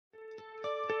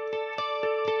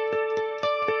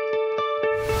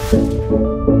A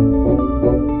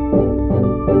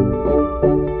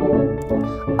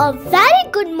very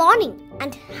good morning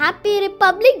and happy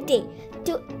Republic Day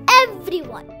to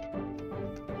everyone.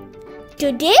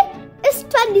 Today is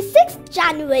 26th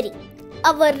January,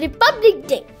 our Republic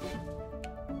Day.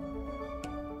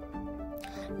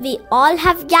 We all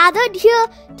have gathered here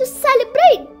to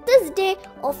celebrate this day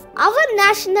of our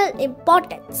national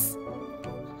importance.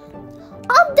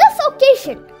 On this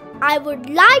occasion, I would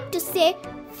like to say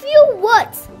few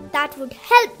words that would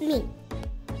help me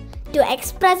to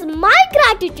express my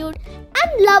gratitude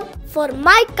and love for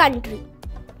my country.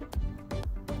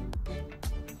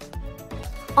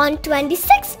 On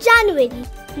 26 January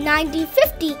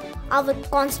 1950, our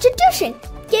Constitution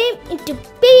came into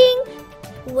being,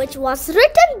 which was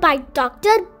written by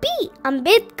Dr. B.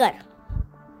 Ambedkar.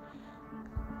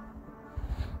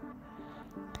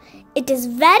 It is a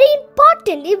very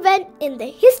important event in the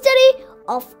history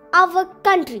of our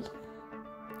country.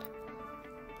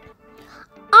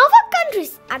 Our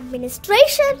country's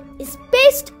administration is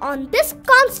based on this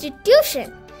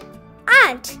constitution,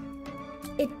 and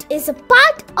it is a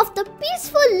part of the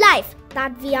peaceful life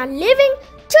that we are living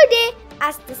today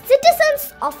as the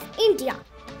citizens of India.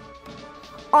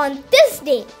 On this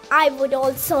day, I would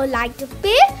also like to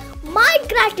pay my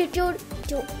gratitude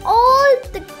to all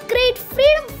the great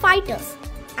freedom fighters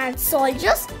and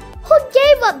soldiers who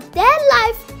gave up their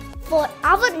life for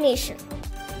our nation.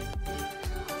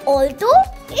 Although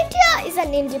India is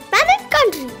an independent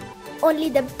country, only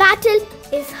the battle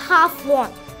is half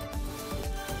won.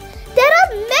 There are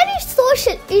many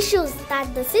social issues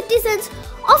that the citizens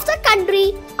of the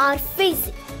country are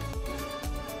facing.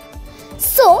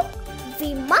 So,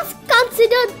 we must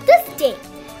consider this day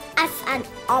as an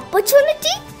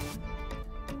opportunity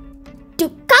to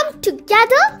come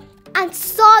together and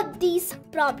solve these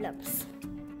problems.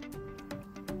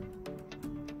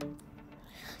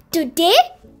 Today,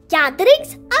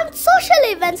 gatherings and social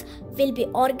events will be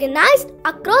organized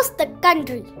across the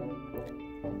country.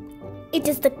 It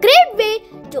is the great way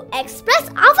to express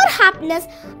our happiness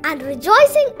and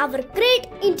rejoicing our great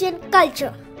Indian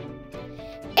culture.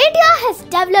 India has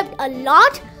developed a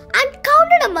lot and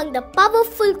counted among the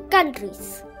powerful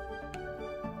countries.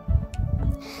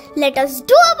 Let us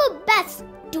do our best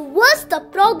towards the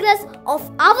progress of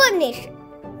our nation.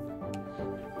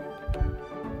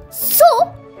 So,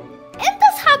 in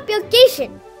this happy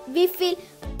occasion, we feel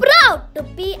proud to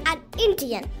be an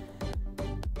Indian.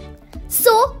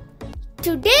 So,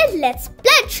 today let's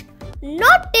pledge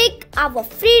not take our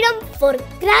freedom for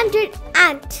granted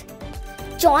and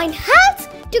join hands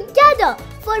together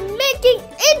for making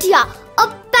India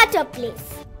a better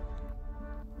place.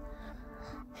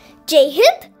 Jai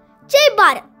Hind, Jai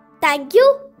Bharat. Thank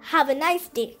you. Have a nice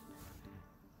day.